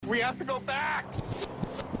We have to go back!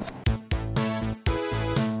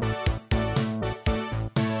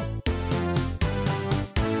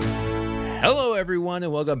 Hello, everyone,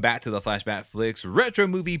 and welcome back to the Flashback Flicks Retro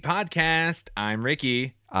Movie Podcast. I'm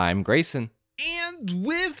Ricky. I'm Grayson. And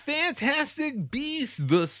with Fantastic Beasts,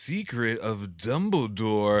 The Secret of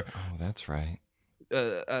Dumbledore. Oh, that's right.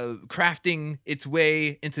 Crafting its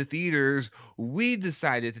way into theaters, we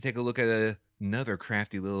decided to take a look at another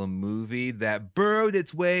crafty little movie that burrowed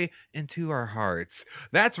its way into our hearts.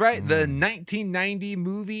 That's right, the 1990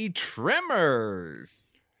 movie Tremors.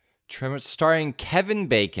 Tremors starring Kevin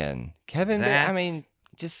Bacon. I mean,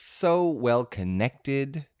 just so well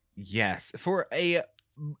connected. Yes. For a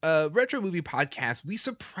retro movie podcast, we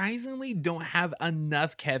surprisingly don't have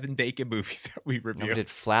enough Kevin Bacon movies that we review. We did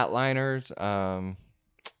Flatliners.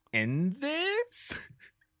 And this?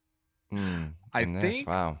 I think.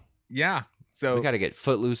 Wow. Yeah. So we got to get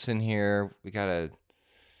Footloose in here. We got to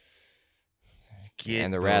get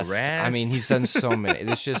and the rest. I mean, he's done so many.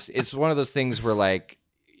 It's one of those things where like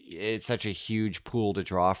it's such a huge pool to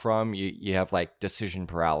draw from. You have like decision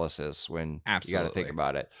paralysis when you got to think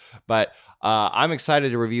about it. But I'm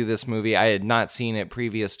excited to review this movie. I had not seen it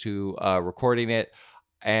previous to recording it,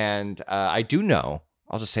 and I do know.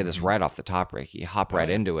 I'll just say this right off the top, Ricky. Hop right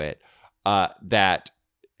into it. That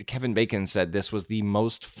Kevin Bacon said this was the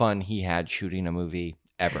most fun he had shooting a movie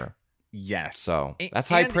ever. Yes. So that's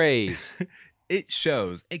high praise. It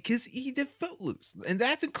shows because he did Footloose, and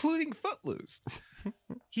that's including Footloose.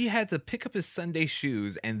 He had to pick up his Sunday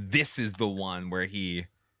shoes, and this is the one where he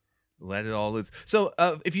let it all loose. So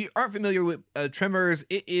if you aren't familiar with Tremors,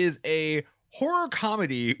 it is a horror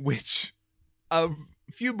comedy, which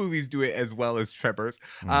few movies do it as well as Tremors.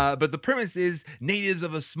 But the premise is natives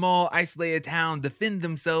of a small isolated town defend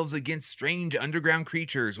themselves against strange underground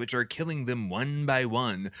creatures which are killing them one by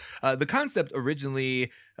one. The concept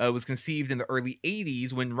originally was conceived in the early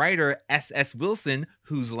 80s when writer S.S. Wilson,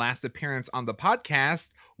 whose last appearance on the podcast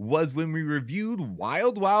was when we reviewed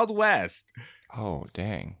Wild Wild West. Oh,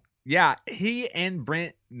 dang. Yeah, he and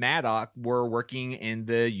Brent Maddock were working in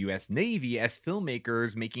the U.S. Navy as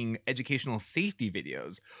filmmakers making educational safety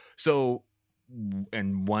videos. So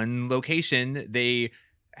in one location, they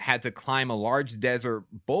had to climb a large desert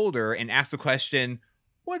boulder and ask the question,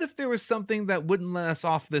 what if there was something that wouldn't let us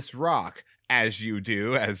off this rock? As you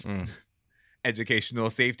do, as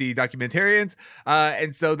educational safety documentarians.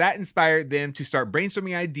 And so that inspired them to start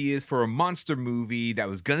brainstorming ideas for a monster movie that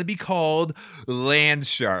was going to be called Land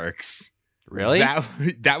Sharks. Really?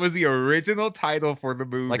 That was the original title for the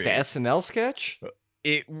movie. Like the SNL sketch?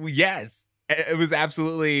 Yes. It was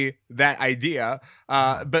absolutely that idea.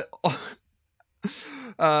 But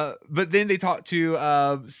then they talked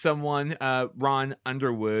to someone, Ron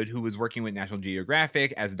Underwood, who was working with National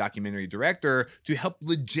Geographic as a documentary director to help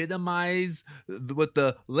legitimize what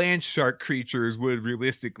the land shark creatures would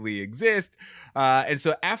realistically exist. And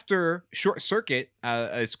so after Short Circuit,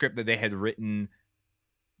 a script that they had written,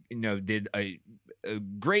 did a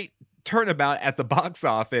great turnabout at the box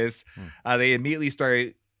office, they immediately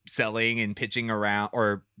started selling and pitching around,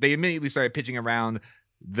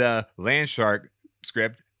 the Land Shark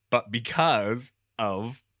script, but because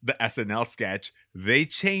of the SNL sketch, they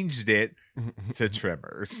changed it to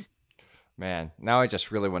Tremors. Man, now I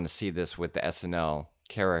just really want to see this with the SNL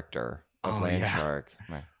character of Land Shark.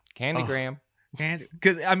 Candygram.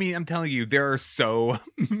 Because, I mean, I'm telling you, there are so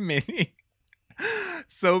many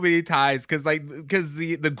ties, because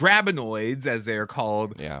the Grabinoids, as they're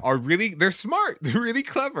called, they're smart, they're really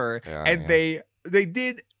clever, they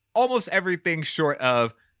did almost everything short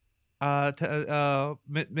of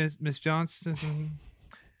Miss Johnson,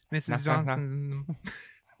 Mrs. Johnson.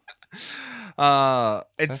 The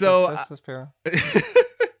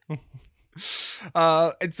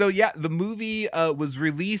movie was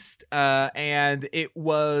released, and it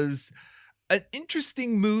was an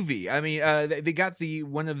interesting movie. I mean, they got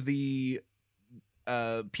one of the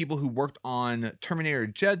people who worked on Terminator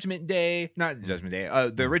the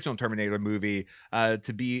original Terminator movie,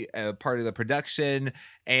 to be a part of the production,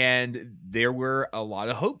 and there were a lot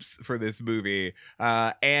of hopes for this movie,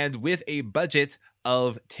 and with a budget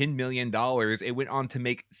of $10 million, it went on to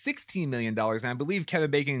make $16 million, and I believe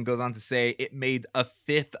Kevin Bacon goes on to say it made a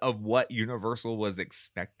fifth of what Universal was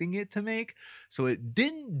expecting it to make, so it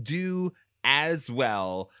didn't do as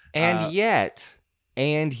well. And yet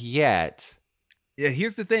yeah,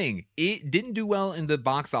 here's the thing. It didn't do well in the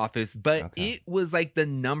box office, but it was like the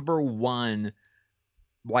number one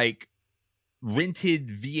rented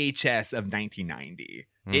VHS of 1990.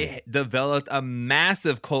 It developed a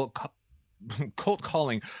massive cult cult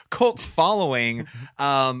following,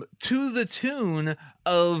 to the tune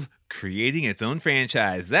of creating its own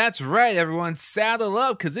franchise. That's right, everyone, saddle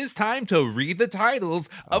up, because it's time to read the titles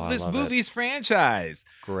of this movie's franchise.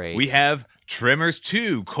 Great. We have Tremors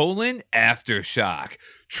 2, Aftershock.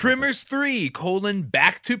 Tremors 3,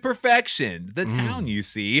 Back to Perfection. The town, you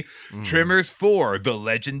see. Tremors 4, The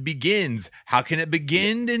Legend Begins. How can it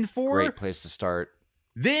begin in 4? Great place to start.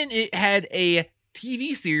 Then it had a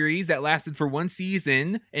TV series that lasted for one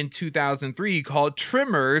season in 2003 called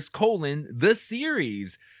Tremors, The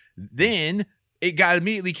Series. Then it got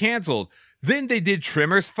immediately canceled. Then they did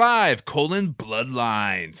Tremors 5,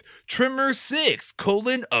 Bloodlines. Tremors 6,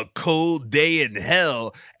 A Cold Day in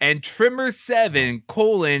Hell. And Tremors 7,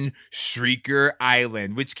 Shrieker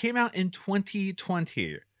Island, which came out in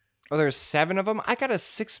 2020. Oh, there's 7 of them? I got a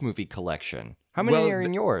 6-movie collection. How many are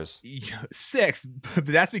in yours? 6, but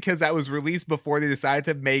that's because that was released before they decided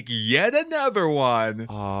to make yet another one.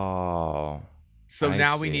 Oh. So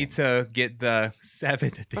now we need to get the 7th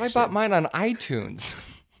edition. But I bought mine on iTunes.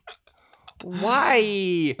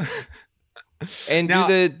 Why? And now,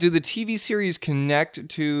 do the TV series connect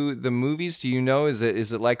to the movies? Do you know? Is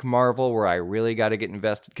it like Marvel where I really got to get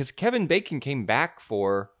invested? Because Kevin Bacon came back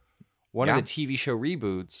for one of the TV show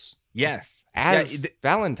reboots. Yes. As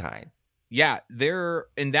Valentine. Yeah, they're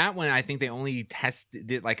in that one. I think they only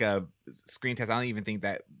did like a screen test. I don't even think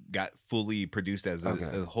that got fully produced as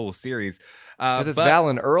a whole series. Because it's Val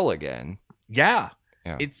and Earl again. Yeah.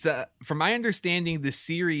 It's from my understanding, the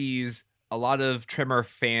series a lot of Tremor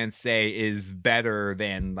fans say is better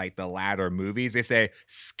than like the latter movies. They say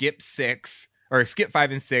skip 5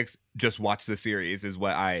 and 6. Just watch the series is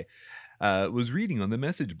what I was reading on the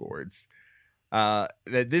message boards. That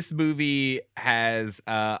this movie has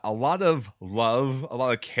a lot of love, a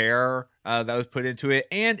lot of care that was put into it,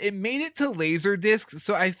 and it made it to Laserdisc.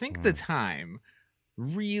 So I think the time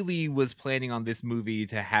really was planning on this movie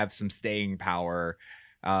to have some staying power,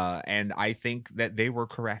 and I think that they were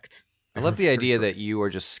correct. I love the idea that you are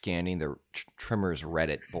just scanning the Tremors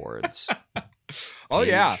Reddit boards. Oh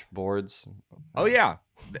yeah, boards. Oh yeah,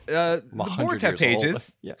 the boards have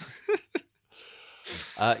pages. Yeah.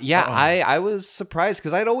 I was surprised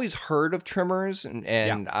because I'd always heard of Tremors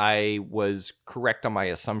and I was correct on my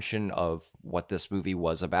assumption of what this movie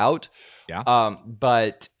was about. Yeah.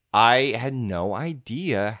 But I had no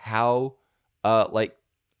idea how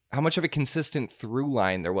much of a consistent through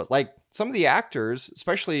line there was. Like some of the actors,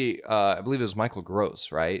 especially I believe it was Michael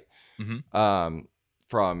Gross, right? Mm-hmm.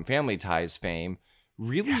 From Family Ties fame.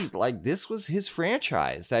 Really, like this was his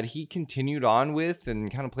franchise that he continued on with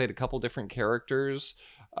and kind of played a couple different characters.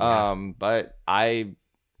 But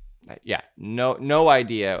no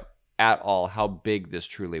idea at all how big this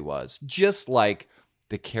truly was. Just like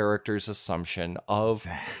the character's assumption of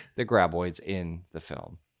the graboids in the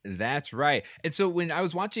film. That's right. And so when I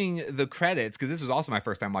was watching the credits, because this was also my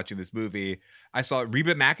first time watching this movie, I saw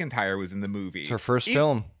Reba McEntire was in the movie. It's her first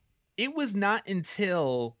film. It was not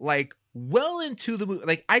until like well into the movie,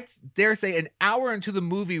 like I dare say an hour into the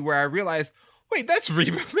movie, where I realized, wait, that's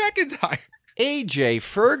Reba McEntire. AJ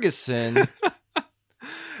Ferguson.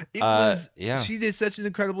 She did such an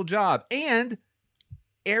incredible job. And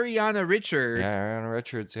Ariana Richards. Yeah, Ariana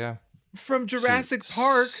Richards, yeah. From Jurassic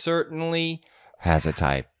Park. Certainly has a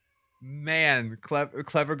type. Man,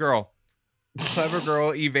 clever girl. Clever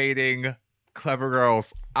girl evading clever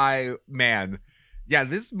girls. Yeah,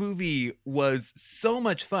 this movie was so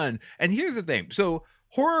much fun. And here's the thing. So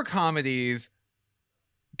horror comedies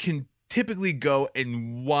can typically go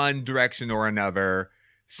in one direction or another.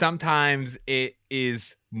 Sometimes it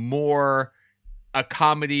is more a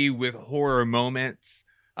comedy with horror moments,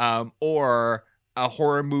 or a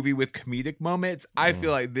horror movie with comedic moments. I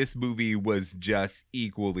feel like this movie was just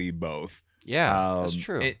equally both. Yeah, that's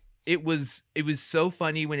true. It was so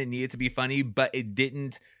funny when it needed to be funny, but it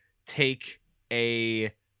didn't take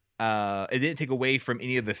away from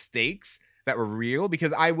any of the stakes that were real,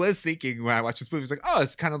 because I was thinking when I watched this movie, it's like, oh,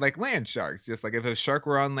 it's kind of like Land Sharks. Just like if a shark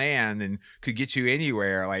were on land and could get you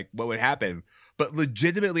anywhere, like what would happen? But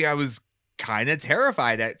legitimately, I was kind of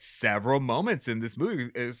terrified at several moments in this movie.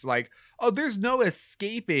 It's like, oh, there's no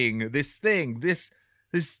escaping this thing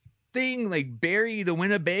like buried in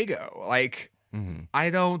Winnebago. Like, I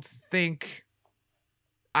don't think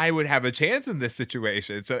I would have a chance in this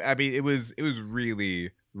situation. So I mean, it was really,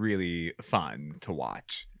 really fun to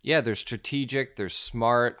watch. Yeah, they're strategic, they're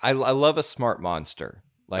smart. I love a smart monster.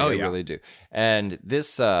 Like, I really do. And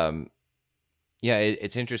this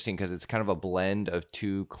it's interesting because it's kind of a blend of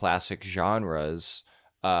two classic genres.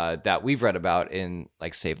 that we've read about in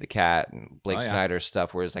like Save the Cat and Blake Snyder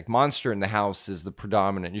stuff, where it's like monster in the house is the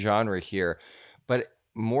predominant genre here. But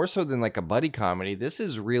more so than like a buddy comedy, this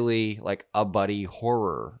is really like a buddy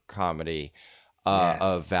horror comedy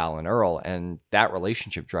of Val and Earl. And that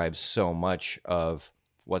relationship drives so much of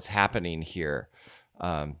what's happening here.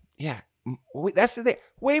 That's the thing.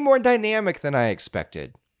 Way more dynamic than I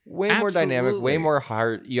expected. Way more dynamic, way more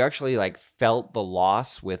hard. You actually like felt the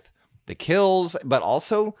loss with the kills, but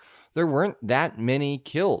also there weren't that many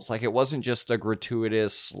kills. Like it wasn't just a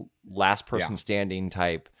gratuitous last person standing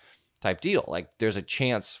type deal. Like there's a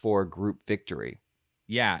chance for group victory.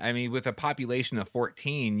 Yeah, I mean, with a population of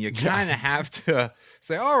 14, you kind of have to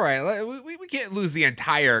say, all right, we can't lose the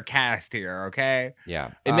entire cast here, okay?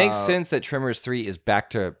 Yeah, it makes sense that Tremors 3 is back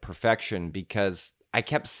to perfection, because I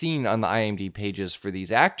kept seeing on the IMDb pages for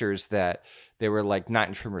these actors that they were like not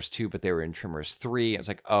in Tremors 2, but they were in Tremors 3. It's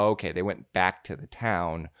like, oh, okay, they went back to the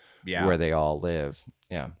town where they all live.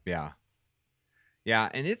 Yeah,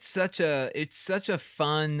 and it's such a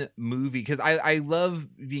fun movie, because I love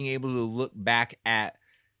being able to look back at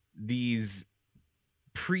these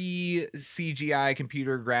pre-CGI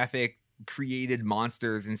computer graphic created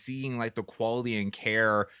monsters and seeing like the quality and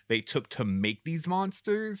care they took to make these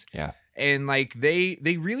monsters. Yeah. And like they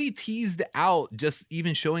really teased out just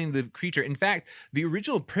even showing the creature. In fact, the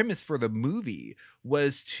original premise for the movie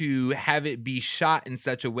was to have it be shot in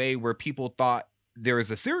such a way where people thought there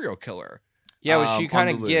was a serial killer. Yeah, which you kind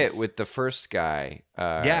of get with the first guy.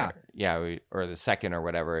 Or the second or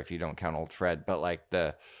whatever, if you don't count Old Fred. But like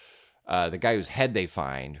the guy whose head they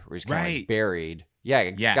find, where he's kind of like buried. Yeah,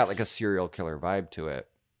 it's got like a serial killer vibe to it.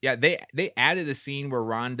 Yeah, they added a scene where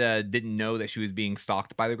Rhonda didn't know that she was being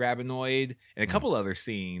stalked by the Grabinoid, and a couple other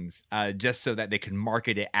scenes, just so that they could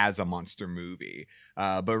market it as a monster movie.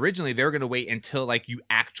 But originally, they were going to wait until like you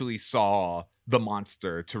actually saw the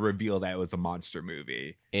monster to reveal that it was a monster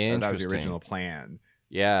movie. That was the original plan.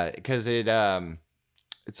 Yeah, because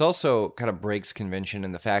it's also kind of breaks convention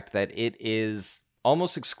in the fact that it is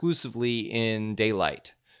almost exclusively in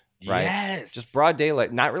daylight. Right? Yes. Just broad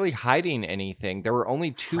daylight, not really hiding anything. There were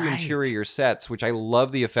only two interior sets, which I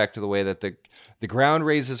love the effect of the way that the ground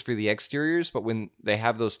raises for the exteriors, but when they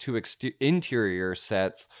have those two interior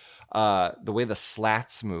sets, the way the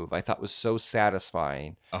slats move, I thought was so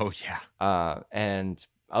satisfying. Oh, yeah. And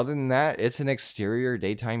other than that, it's an exterior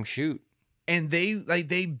daytime shoot. And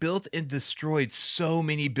they built and destroyed so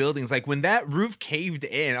many buildings. Like when that roof caved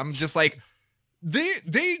in, I'm just like, they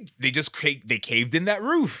caved in that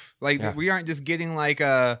roof. Like we aren't just getting like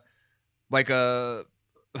a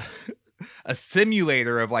a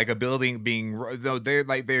simulator of like a building being, no,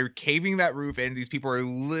 they're caving that roof and these people are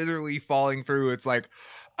literally falling through. It's like,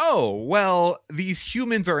 oh, well, these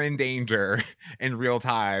humans are in danger in real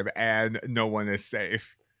time and no one is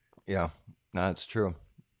safe. Yeah, no, it's true.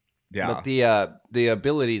 Yeah. But the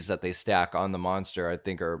abilities that they stack on the monster, I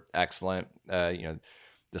think, are excellent.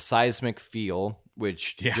 The seismic feel,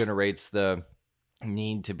 which generates the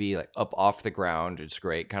need to be like up off the ground. It's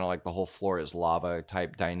great. Kind of like the whole floor is lava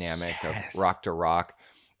type dynamic of rock to rock.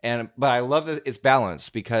 But I love that it's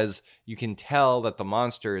balanced, because you can tell that the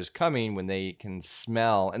monster is coming when they can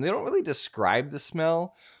smell, and they don't really describe the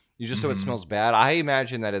smell. You just know it smells bad. I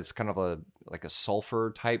imagine that it's kind of a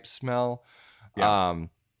sulfur type smell. Yeah.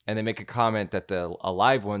 And they make a comment that the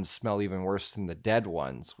alive ones smell even worse than the dead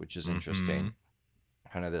ones, which is interesting.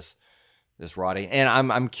 Kind of this rotting. And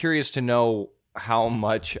I'm curious to know how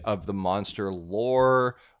much of the monster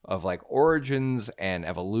lore of like origins and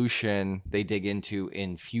evolution they dig into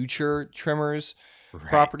in future Tremors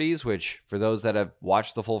properties, which for those that have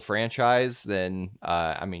watched the full franchise, then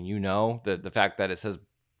the fact that it says,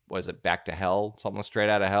 was it Back to Hell? It's almost Straight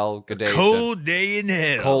Out of Hell. Good day. Cold day in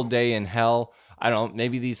hell. Cold day in hell. I don't know.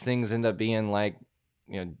 Maybe these things end up being like,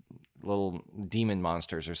 little demon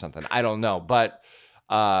monsters or something. I don't know. But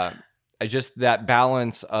just that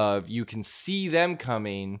balance of you can see them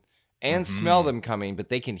coming and smell them coming, but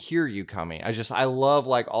they can hear you coming. I love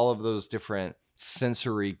like all of those different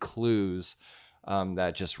sensory clues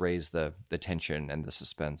that just raise the tension and the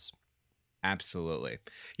suspense. Absolutely.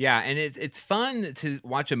 Yeah. And it's fun to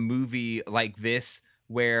watch a movie like this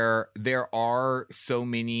where there are so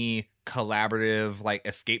many collaborative like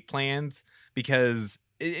escape plans, because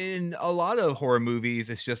in a lot of horror movies,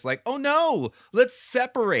 it's just like, oh no, let's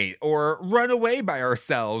separate or run away by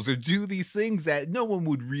ourselves or do these things that no one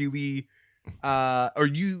would really, or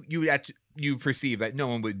you perceive that no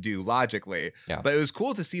one would do logically. Yeah. But it was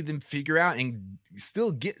cool to see them figure out and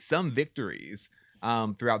still get some victories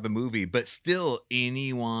throughout the movie, but still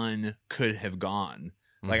anyone could have gone.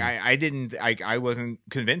 Like I wasn't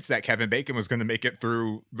convinced that Kevin Bacon was going to make it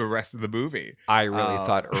through the rest of the movie. I really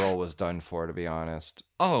thought Earl was done for, to be honest.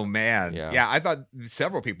 Oh man. Yeah, I thought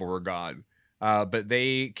several people were gone. But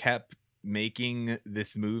they kept making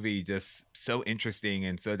this movie just so interesting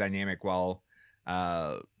and so dynamic while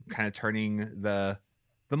kind of turning the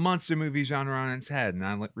monster movie genre on its head, and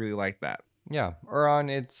I really like that. Yeah, or on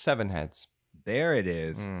its 7 heads. There it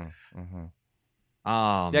is. Mm-hmm.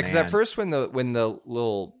 Oh, yeah, because at first when the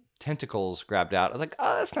little tentacles grabbed out, I was like,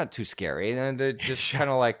 oh, that's not too scary. And they're just kind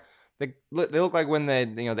of like they look like when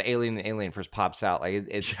the alien first pops out, like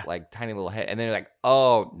it's like tiny little head, and then they're like,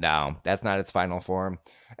 oh no, that's not its final form.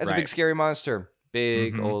 That's a big scary monster,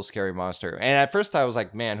 big old scary monster. And at first I was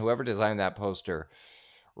like, man, whoever designed that poster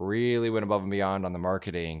really went above and beyond on the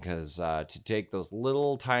marketing, because to take those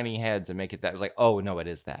little tiny heads and make it that, was like, oh no, it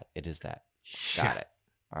is that. Got it.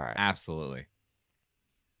 All right, absolutely.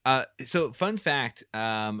 So fun fact,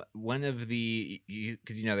 one of the,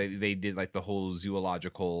 because they did like the whole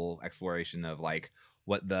zoological exploration of like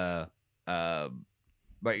what the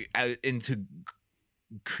into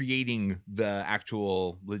creating the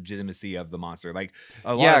actual legitimacy of the monster, like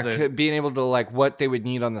a lot of being able to like what they would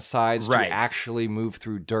need on the sides to actually move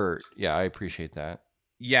through dirt. Yeah, I appreciate that.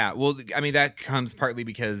 Yeah, well, I mean, that comes partly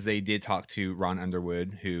because they did talk to Ron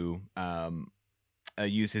Underwood, who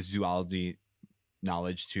used his zoology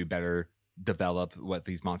knowledge to better develop what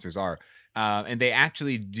these monsters are, and they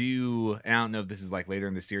actually do, and I don't know if this is like later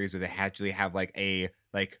in the series, but they actually have like a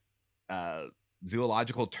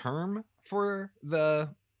zoological term for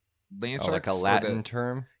the land sharks, like a Latin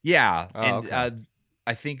term. Yeah. Okay.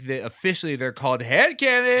 I think that officially they're called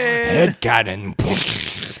headcanon. Headcanon.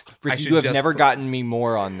 Ricky, you have never gotten me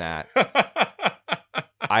more on that.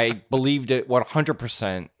 I believed it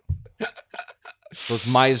 100%. Those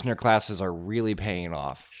Meisner classes are really paying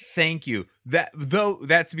off. Thank you.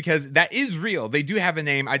 That's because that is real. They do have a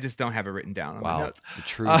name. I just don't have it written down on my notes. The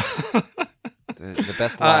truth. The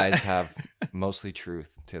best lies have mostly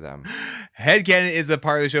truth to them. Headcanon is a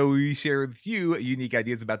part of the show where we share with you unique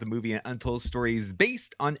ideas about the movie and untold stories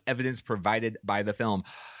based on evidence provided by the film.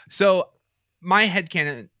 So my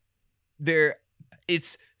headcanon,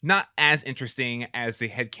 it's not as interesting as the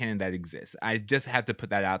headcanon that exists. I just have to put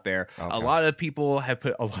that out there. Okay. A lot of people have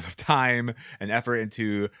put a lot of time and effort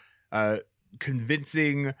into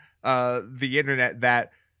convincing the internet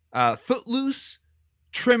that Footloose,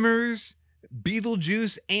 Tremors,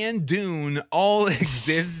 Beetlejuice, and Dune all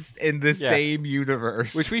exist in the same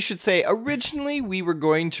universe. Which we should say, originally we were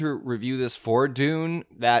going to review this for Dune.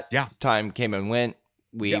 That time came and went.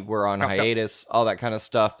 We were on hiatus, all that kind of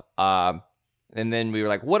stuff. And then we were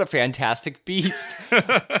like, what a fantastic beast.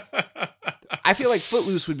 I feel like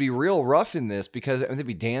Footloose would be real rough in this, because they'd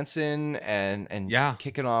be dancing and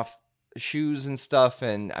kicking off shoes and stuff.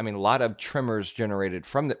 And I mean, a lot of tremors generated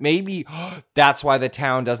from that. Maybe that's why the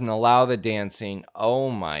town doesn't allow the dancing. Oh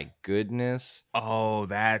my goodness. Oh,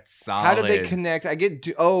 that's solid. How did they connect? I get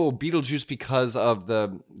Beetlejuice because of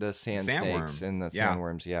the sand snakes and the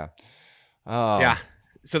sandworms. Yeah. Oh. Yeah.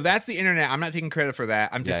 So that's the internet. I'm not taking credit for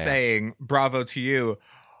that. I'm just saying bravo to you.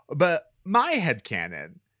 But my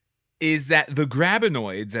headcanon is that the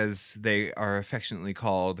Grabinoids, as they are affectionately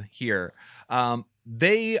called here,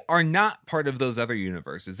 they are not part of those other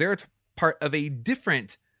universes. They're part of a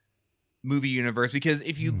different movie universe, because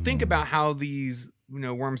if you think about how these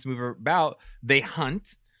worms move about, they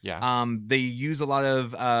hunt. Yeah. They use a lot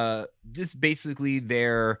of just basically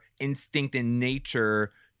their instinct and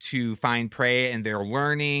nature to find prey, and they're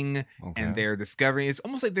learning and they're discovering. It's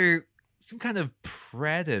almost like they're some kind of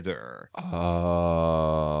predator.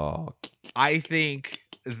 Oh. I think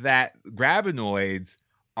that Grabinoids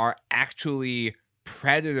are actually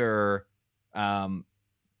predator, like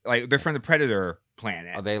they're from the predator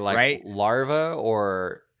planet. Are they like larvae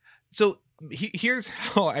or? So here's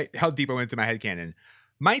how deep I went into my headcanon.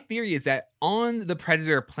 My theory is that on the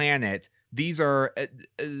predator planet, these are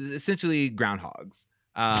essentially groundhogs.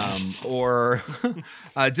 Or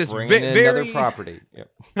just very another property.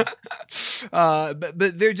 Yep.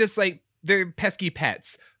 But they're just like, they're pesky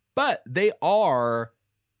pets, but they are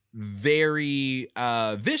very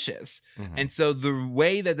vicious. And so the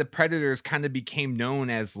way that the predators kind of became known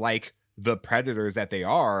as like the predators that they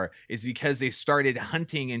are is because they started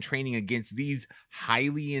hunting and training against these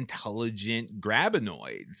highly intelligent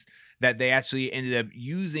Grabinoids that they actually ended up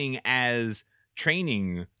using as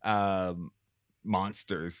training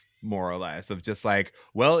monsters, more or less, of just like,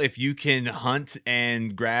 well, if you can hunt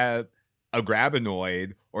and grab a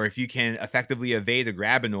Grabinoid, or if you can effectively evade a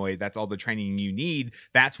Grabinoid, that's all the training you need.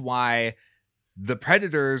 That's why the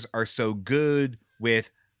predators are so good with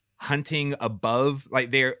hunting above,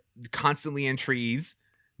 like they're constantly in trees.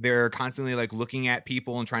 They're constantly like looking at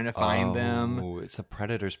people and trying to find them. Oh, it's a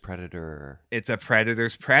predator's predator. It's a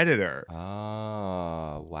predator's predator.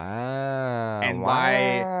 Oh, wow. And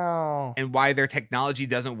wow. why their technology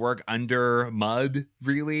doesn't work under mud,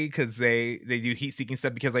 really, because they do heat seeking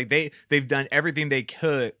stuff, because like they've done everything they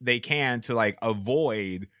can to like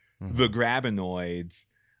avoid the grabinoids,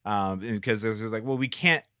 because there's like, well, we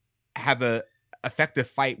can't have a effective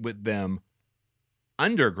fight with them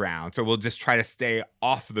underground, so we'll just try to stay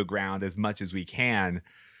off the ground as much as we can.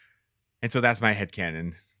 And so that's my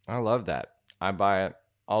headcanon. I love that. I buy it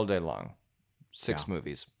all day long. 6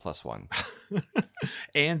 movies plus 1.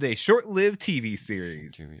 And a short-lived TV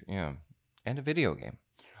series. Yeah. And a video game.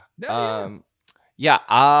 My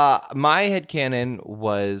headcanon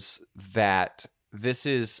was that this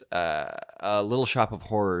is a Little Shop of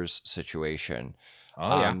Horrors situation.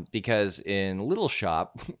 Because in Little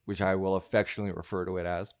Shop, which I will affectionately refer to it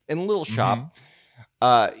as, in Little Shop,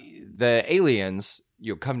 the aliens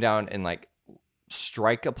come down and like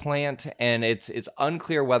strike a plant, and it's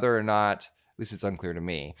unclear whether or not, at least it's unclear to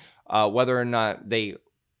me, whether or not they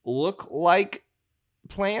look like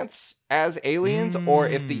plants as aliens, or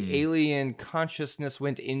if the alien consciousness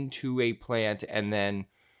went into a plant and then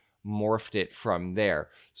morphed it from there.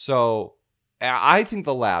 So I think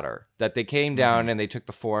the latter, that they came down and they took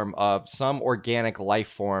the form of some organic life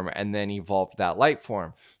form and then evolved that life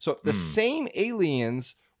form. So if the same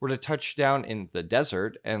aliens were to touch down in the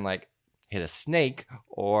desert and like hit a snake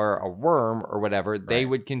or a worm or whatever, they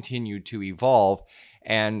would continue to evolve,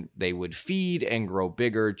 and they would feed and grow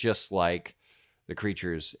bigger, just like the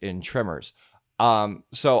creatures in Tremors.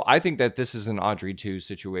 So I think that this is an Audrey 2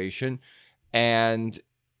 situation, and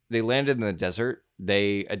they landed in the desert.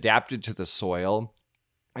 They adapted to the soil.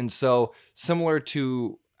 And so similar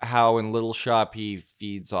to how in Little Shop he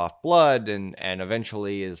feeds off blood and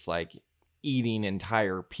eventually is like eating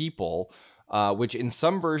entire people, which in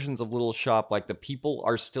some versions of Little Shop, like the people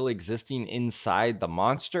are still existing inside the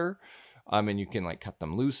monster. And you can like cut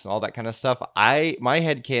them loose and all that kind of stuff. My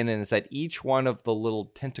headcanon is that each one of the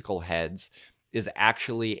little tentacle heads is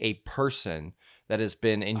actually a person that has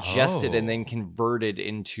been ingested and then converted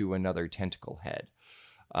into another tentacle head.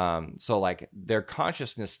 So like their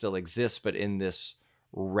consciousness still exists, but in this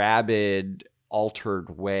rabid,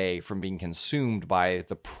 altered way from being consumed by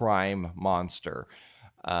the prime monster.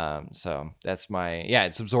 So that's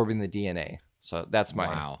it's absorbing the DNA. So that's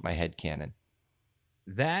my headcanon.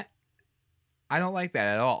 That, I don't like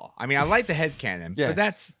that at all. I mean, I like the headcanon, but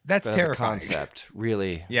that's terrifying. As a concept,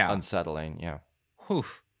 really unsettling. Yeah. Whew.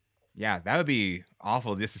 Yeah, that would be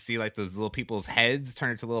awful just to see like those little people's heads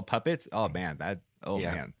turn into little puppets. Oh man, man.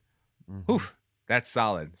 Whew. That's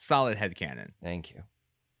solid headcanon. Thank you.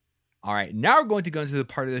 All right, now we're going to go into the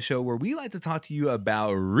part of the show where we like to talk to you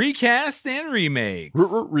about recast and remakes.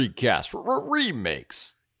 Remakes.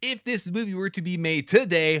 If this movie were to be made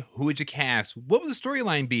today, who would you cast? What would the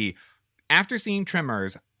storyline be? After seeing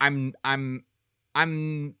Tremors, I'm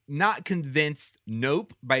not convinced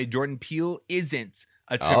Nope by Jordan Peele isn't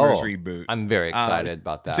a Tremors reboot. I'm very excited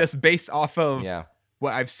about that. Just based off of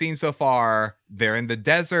what I've seen so far. They're in the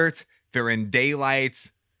desert, they're in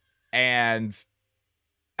daylight, and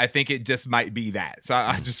I think it just might be that.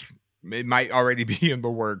 So it might already be in the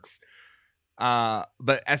works.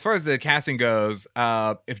 But as far as the casting goes,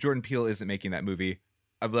 if Jordan Peele isn't making that movie,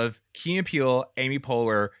 I'd love Key and Peele, Amy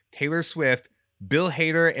Poehler, Taylor Swift, Bill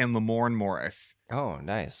Hader, and Lamorne Morris. Oh,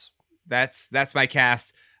 nice. That's my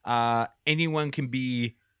cast. Anyone can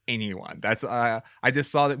be anyone. That's I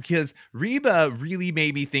just saw that because Reba really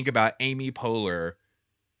made me think about Amy Poehler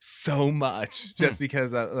so much, just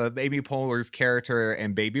because of Amy Poehler's character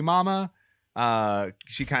and Baby Mama.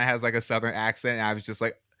 She kind of has like a southern accent, and I was just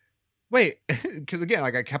like, wait, because again,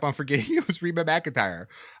 like I kept on forgetting it was Reba McEntire.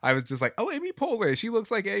 I was just like, oh, Amy Poehler, she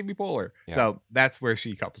looks like Amy Poehler. Yeah. So that's where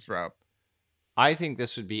she comes from. I think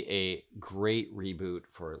this would be a great reboot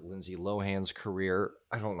for Lindsay Lohan's career.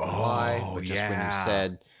 I don't know why, but just when you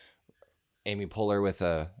said Amy Poehler with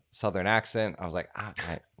a southern accent, I was like,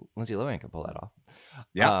 Lindsay Lohan can pull that off.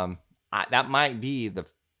 Yeah, that might be the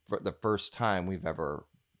first time we've ever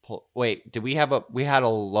pulled. Wait, we had a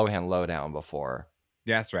Lohan lowdown before?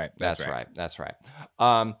 Yeah, that's right. That's right.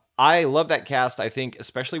 I love that cast. I think,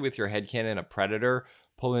 especially with your headcanon of Predator,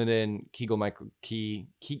 pulling in Keegan-Michael Key.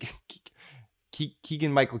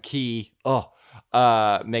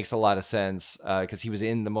 Makes a lot of sense because he was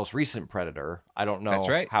in the most recent Predator. I don't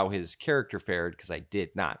know how his character fared because I did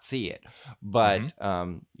not see it, but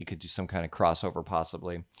you could do some kind of crossover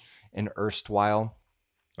possibly in erstwhile.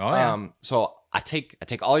 So I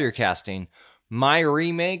take all your casting, My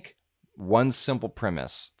remake, one simple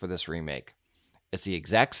premise for this remake. It's the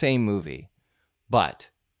exact same movie, but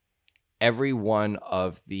every one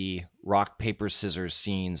of the rock, paper, scissors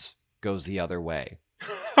scenes goes the other way.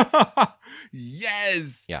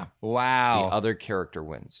 Yes. Yeah. Wow. The other character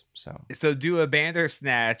wins. So do a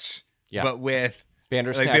Bandersnatch, but with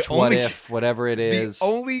Bandersnatch, what if, whatever it is. The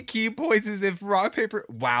only key points is if rock, paper.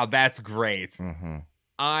 Wow, that's great. Mm-hmm.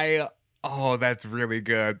 Oh, that's really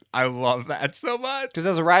good. I love that so much. Because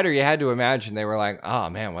as a writer, you had to imagine they were like,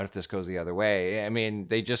 oh man, what if this goes the other way? I mean,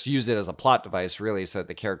 they just use it as a plot device, really, so that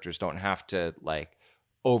the characters don't have to like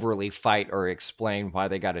overly fight or explain why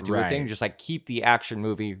they got to do a thing. Just like keep the action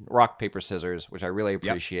movie rock, paper, scissors, which I really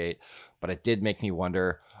appreciate. Yep. But it did make me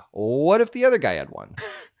wonder, what if the other guy had won?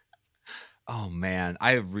 Oh man,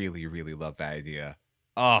 I really, really love that idea.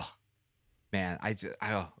 Oh. Man,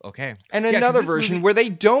 okay. And another version where they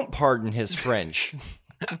don't pardon his French.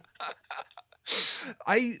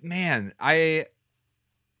 I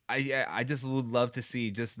just would love to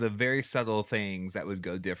see just the very subtle things that would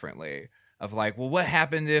go differently. Of like, well, what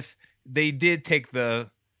happened if they did take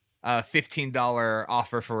the $15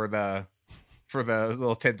 offer for the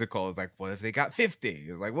little tentacles? Like, what if they got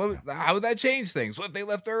 50? Like, well, how would that change things? What if they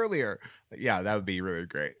left earlier? Yeah, that would be really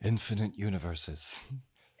great. Infinite universes.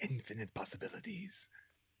 Infinite possibilities.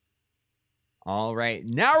 All right.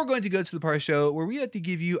 Now we're going to go to the part of the show where we have to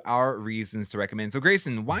give you our reasons to recommend. So,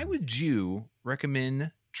 Grayson, why would you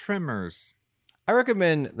recommend Tremors? I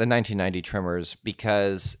recommend the 1990 Tremors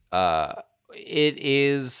because it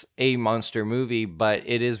is a monster movie, but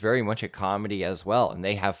it is very much a comedy as well, and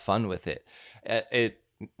they have fun with it. It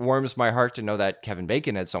warms my heart to know that Kevin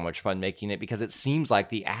Bacon had so much fun making it because it seems like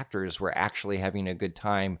the actors were actually having a good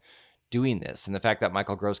time doing this. And the fact that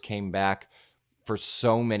Michael Gross came back for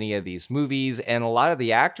so many of these movies, and a lot of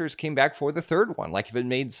the actors came back for the third one. Like if it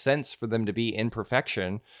made sense for them to be in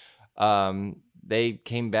perfection, they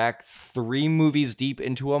came back 3 movies deep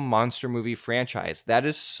into a monster movie franchise. That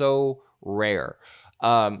is so rare.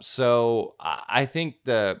 So I think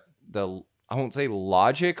the I won't say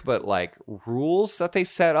logic, but like rules that they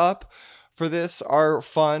set up for this are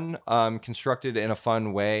fun, constructed in a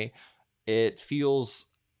fun way. It feels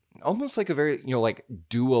almost like a very, like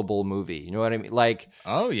doable movie. You know what I mean? Like,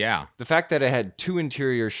 oh yeah. The fact that it had 2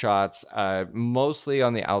 interior shots, mostly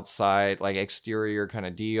on the outside, like exterior kind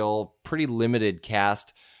of deal, pretty limited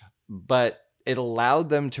cast, but it allowed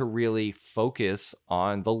them to really focus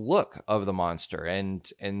on the look of the monster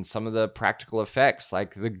and some of the practical effects.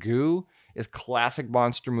 Like the goo is classic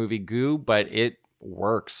monster movie goo, but it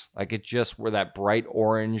works. Like it just were that bright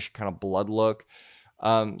orange kind of blood look.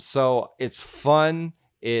 So it's fun.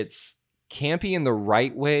 It's campy in the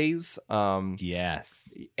right ways.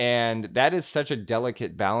 Yes. And that is such a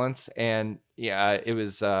delicate balance. And yeah, it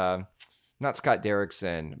was not Scott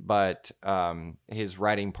Derrickson, but his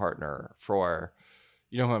writing partner for,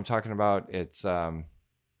 you know who I'm talking about? It's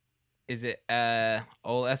is it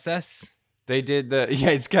OSS? They did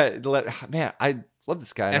it's got, man, I love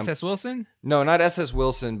this guy. SS Wilson? No, not SS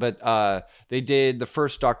Wilson, but they did the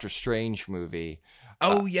first Doctor Strange movie.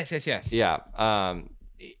 Oh, yes. Yeah.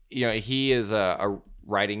 He is a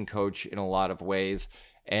writing coach in a lot of ways,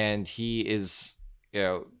 and he is,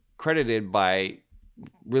 credited by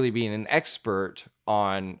really being an expert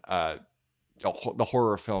on the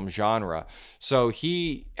horror film genre. So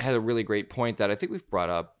he had a really great point that I think we've brought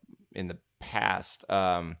up in the past.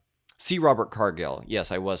 C. Robert Cargill.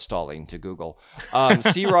 Yes, I was stalling to Google.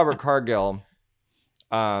 C. Robert Cargill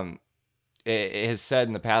has said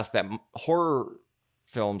in the past that horror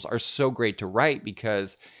films are so great to write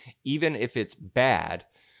because even if it's bad,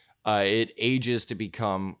 it ages to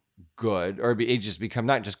become good, or it ages to become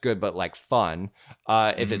not just good, but like fun.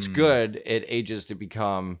 If it's good, it ages to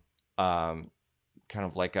become kind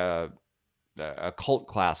of like a cult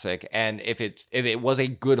classic. And if it was a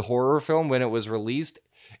good horror film when it was released,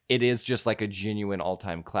 it is just like a genuine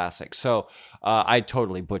all-time classic. So I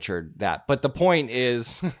totally butchered that. But the point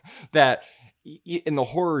is that in the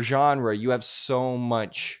horror genre, you have so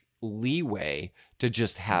much leeway to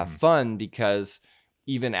just have fun because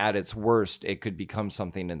even at its worst, it could become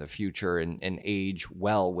something in the future and age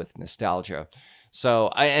well with nostalgia.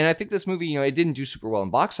 So, I think this movie, it didn't do super well in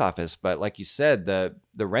box office, but like you said, the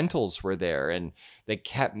rentals were there and they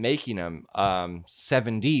kept making them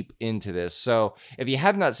 7 deep into this. So if you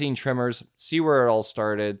have not seen Tremors, see where it all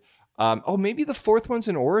started. Maybe the 4th one's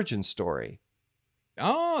an origin story.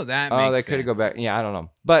 Oh, that makes sense. They could go back. Yeah, I don't know.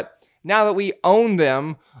 But now that we own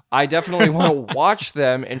them, I definitely want to watch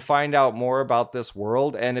them and find out more about this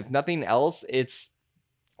world. And if nothing else, it's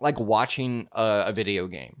like watching a video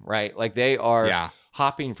game, right? Like they are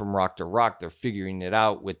hopping from rock to rock. They're figuring it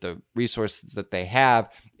out with the resources that they have.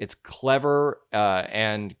 It's clever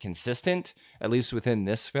and consistent, at least within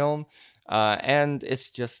this film. And it's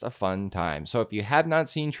just a fun time. So if you have not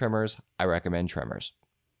seen Tremors, I recommend Tremors.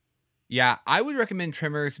 Yeah, I would recommend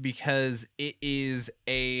Tremors because it is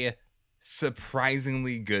a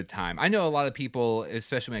surprisingly good time. I know a lot of people,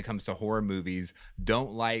 especially when it comes to horror movies,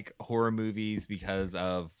 don't like horror movies because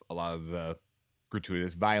of a lot of the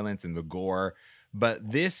gratuitous violence and the gore.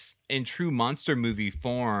 But this, in true monster movie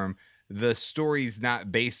form, the story's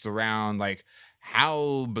not based around like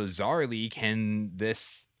how bizarrely can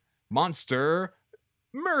this monster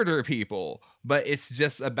murder people, but it's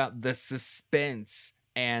just about the suspense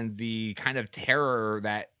and the kind of terror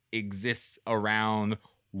that exists around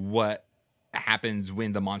what happens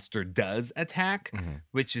when the monster does attack,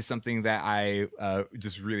 which is something that I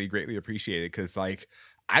just really greatly appreciated, because like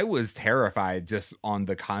I was terrified just on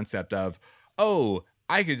the concept of, oh,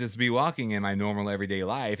 I could just be walking in my normal everyday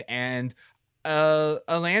life and a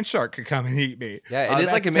land shark could come and eat me. Yeah, it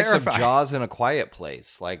is like a mix of Jaws and A Quiet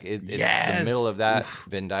Place. Like it's the middle of that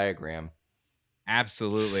Venn diagram.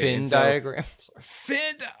 Absolutely. Venn diagram.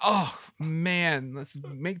 Oh man, let's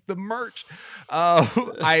make the merch.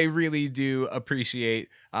 I really do appreciate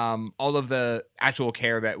all of the actual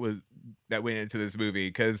care that went into this movie,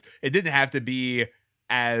 because it didn't have to be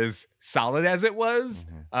as solid as it was.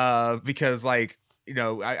 Because like, you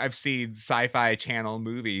know, I've seen Sci-Fi Channel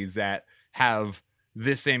movies that have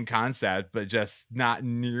this same concept, but just not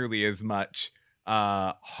nearly as much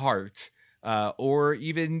heart or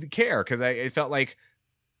even care, because it felt like,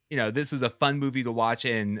 you know, this was a fun movie to watch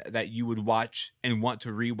and that you would watch and want to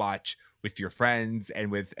rewatch with your friends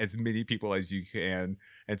and with as many people as you can.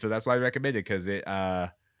 And so that's why I recommend it, because it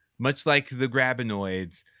much like the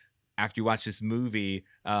Grabinoids, after you watch this movie,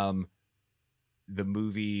 the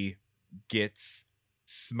movie gets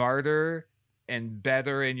smarter and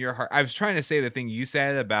better in your heart. I was trying to say the thing you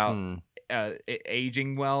said about it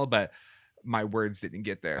aging well, but my words didn't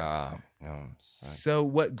get there. No, so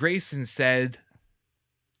what Grayson said,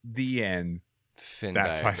 the end. Venn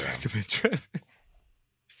That's diagram. why I recommend Tremors.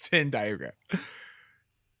 Venn diagram.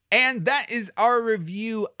 And that is our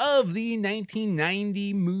review of the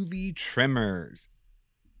 1990 movie Tremors.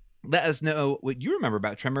 Let us know what you remember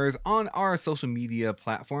about Tremors on our social media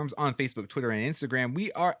platforms on Facebook, Twitter, and Instagram.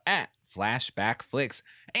 We are at Flashback Flicks,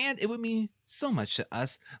 and it would mean so much to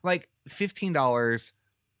us, like $15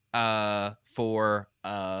 for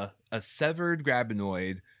a severed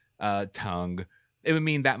Grabinoid tongue. It would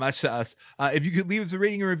mean that much to us. If you could leave us a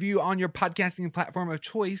rating and review on your podcasting platform of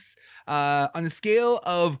choice, on a scale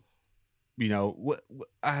of, you know, what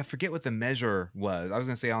I forget what the measure was. I was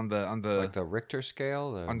gonna say on the like the Richter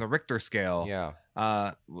scale. On the Richter scale. Yeah.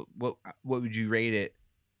 What would you rate it?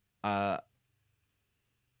 But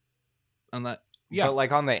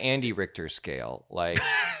like on the Andy Richter scale, like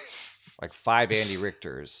like 5 Andy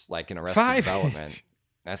Richters, like in Arrested Development.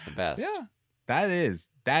 That's the best. Yeah, that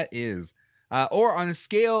is. Or on a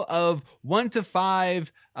scale of 1 to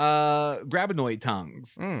 5 Grabinoid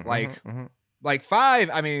tongues. Like 5,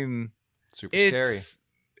 I mean, super scary.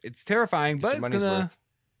 It's terrifying, but it's gonna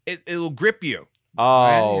it'll grip you.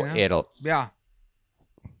 Oh, right? You know? Yeah.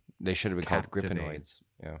 They should have been called Gripinoids.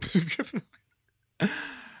 Yeah.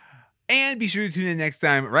 And be sure to tune in next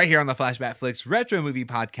time right here on the Flashback Flicks Retro Movie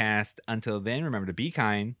Podcast. Until then, remember to be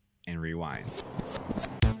kind and rewind.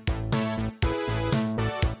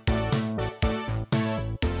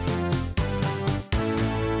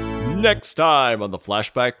 Next time on the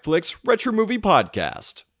Flashback Flicks Retro Movie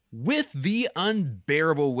Podcast. With the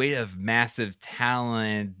unbearable weight of massive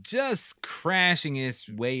talent just crashing its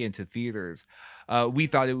way into theaters, we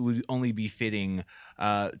thought it would only be fitting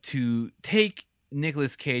to take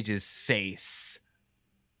Nicolas Cage's face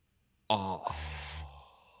off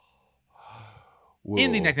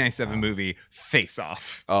in the 1997 movie Face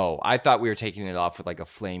Off. Oh, I thought we were taking it off with like a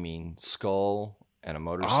flaming skull and a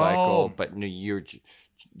motorcycle, but no, you're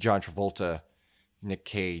John Travolta, Nick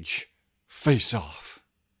Cage, Face Off.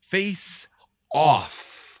 Face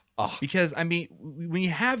off. Because, I mean, when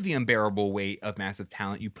you have the unbearable weight of massive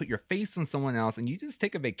talent, you put your face on someone else and you just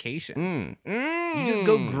take a vacation. You just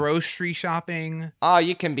go grocery shopping. Oh,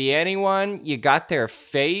 you can be anyone. You got their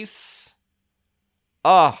face.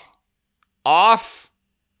 Off.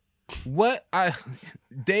 What?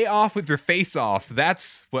 Day off with your face off.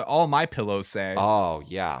 That's what all my pillows say. Oh,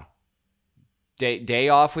 yeah. Day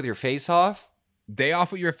off with your face off? Day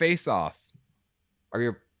off with your face off. Are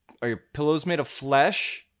your pillows made of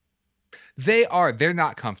flesh? They are. They're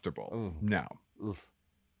not comfortable. Ooh. No. Oof.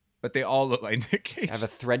 But they all look like Nick Cage. I have a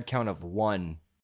thread count of 1.